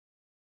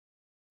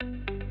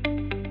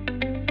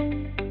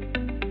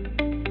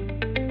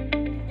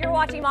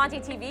watching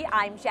MontyTV.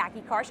 I'm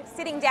Jacki Karsh,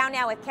 sitting down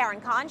now with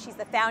Cahn. She's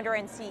the founder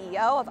and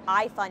CEO of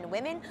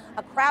iFundWomen,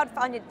 a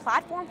crowd-funded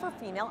platform for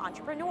female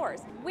entrepreneurs.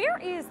 Where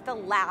is the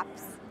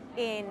lapse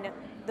in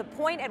the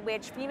point at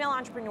which female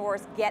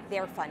entrepreneurs get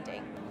their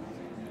funding?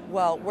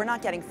 Well, we're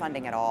not getting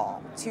funding at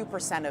all.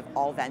 2% of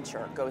all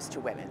venture goes to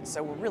women,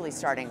 so we're really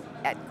starting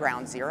at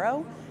ground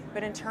zero.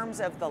 But in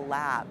terms of the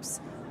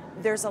lapse,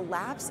 there's a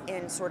lapse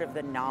in sort of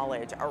the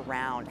knowledge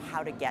around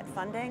how to get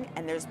funding,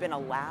 and there's been a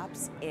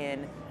lapse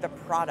in the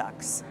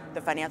products,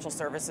 the financial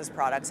services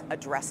products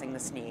addressing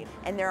this need.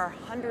 And there are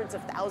hundreds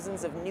of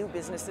thousands of new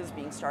businesses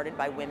being started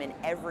by women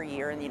every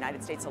year in the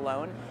United States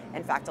alone.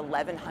 In fact,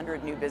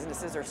 1,100 new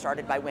businesses are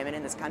started by women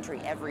in this country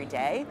every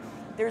day.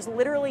 There's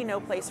literally no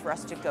place for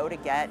us to go to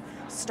get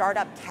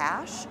startup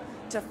cash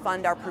to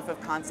fund our proof of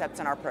concepts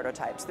and our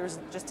prototypes. There's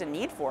just a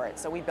need for it,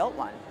 so we built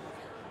one.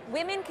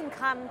 Women can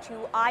come to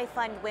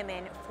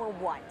iFundWomen for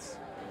what?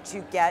 To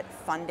get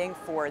funding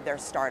for their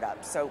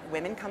startup. So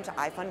women come to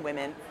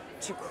iFundWomen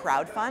to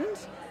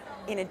crowdfund.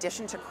 In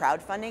addition to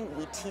crowdfunding,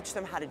 we teach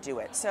them how to do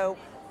it. So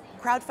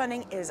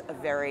crowdfunding is a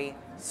very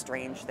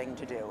strange thing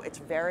to do.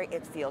 It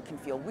can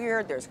feel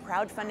weird. There's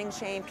crowdfunding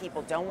shame.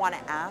 People don't want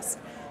to ask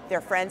their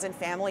friends and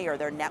family or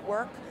their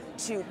network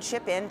to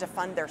chip in to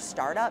fund their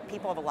startup.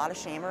 People have a lot of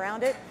shame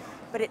around it.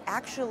 But it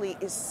actually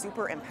is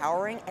super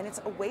empowering, and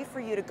it's a way for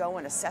you to go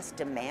and assess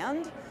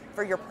demand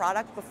for your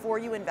product before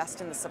you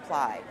invest in the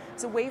supply.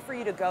 It's a way for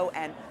you to go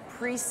and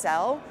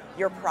pre-sell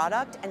your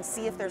product and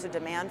see if there's a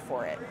demand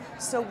for it.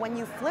 So when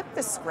you flip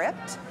the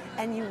script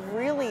and you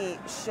really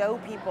show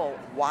people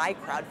why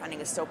crowdfunding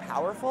is so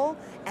powerful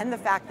and the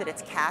fact that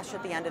it's cash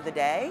at the end of the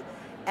day,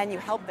 and you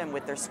help them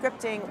with their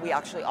scripting. We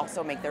actually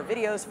also make their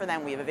videos for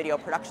them. We have a video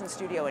production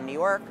studio in New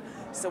York,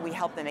 so we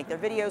help them make their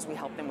videos, we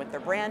help them with their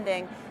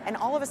branding, and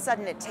all of a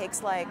sudden it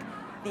takes like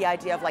the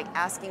idea of like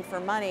asking for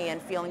money and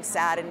feeling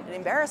sad and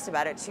embarrassed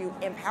about it to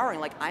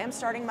empowering, like I am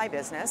starting my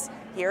business,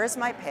 here is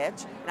my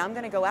pitch, and I'm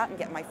gonna go out and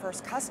get my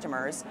first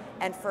customers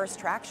and first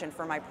traction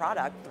for my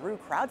product through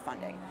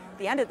crowdfunding. At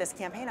the end of this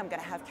campaign, I'm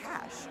gonna have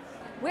cash.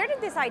 Where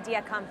did this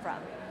idea come from?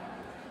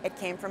 It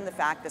came from the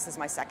fact this is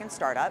my second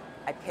startup.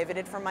 I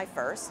pivoted from my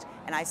first,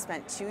 and I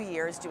spent 2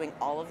 years doing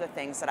all of the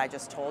things that I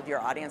just told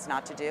your audience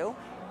not to do.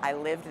 I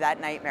lived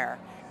that nightmare,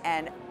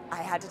 and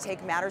I had to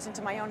take matters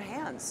into my own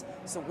hands.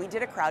 So we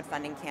did a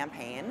crowdfunding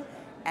campaign,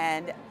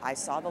 and I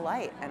saw the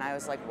light, and I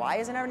was like, why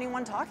isn't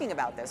anyone talking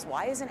about this?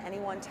 Why isn't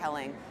anyone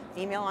telling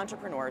female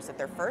entrepreneurs that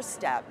their first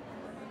step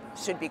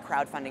should be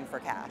crowdfunding for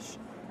cash?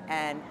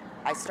 And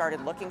I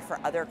started looking for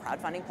other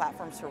crowdfunding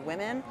platforms for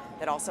women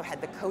that also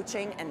had the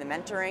coaching and the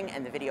mentoring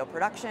and the video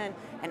production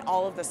and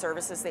all of the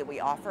services that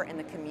we offer in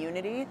the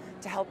community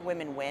to help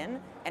women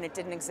win, and it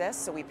didn't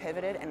exist, so we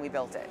pivoted and we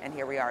built it, and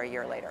here we are a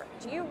year later.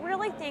 Do you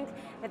really think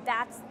that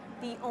that's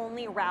the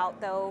only route,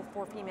 though,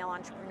 for female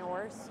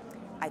entrepreneurs?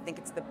 I think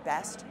it's the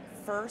best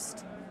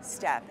first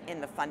step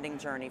in the funding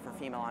journey for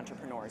female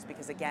entrepreneurs,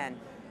 because again,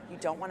 you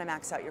don't want to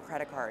max out your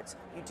credit cards.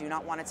 You do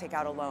not want to take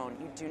out a loan.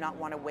 You do not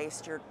want to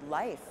waste your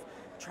life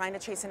trying to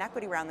chase an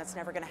equity round that's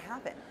never going to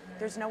happen.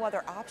 There's no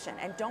other option.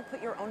 And don't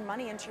put your own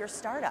money into your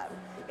startup.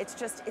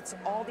 It's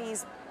all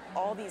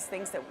these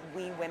things that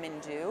we women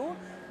do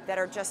that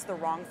are just the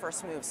wrong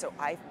first move. So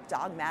I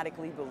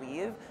dogmatically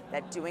believe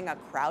that doing a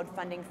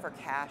crowdfunding for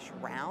cash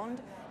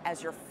round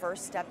as your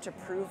first step to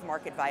prove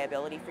market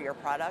viability for your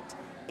product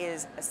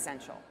is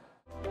essential.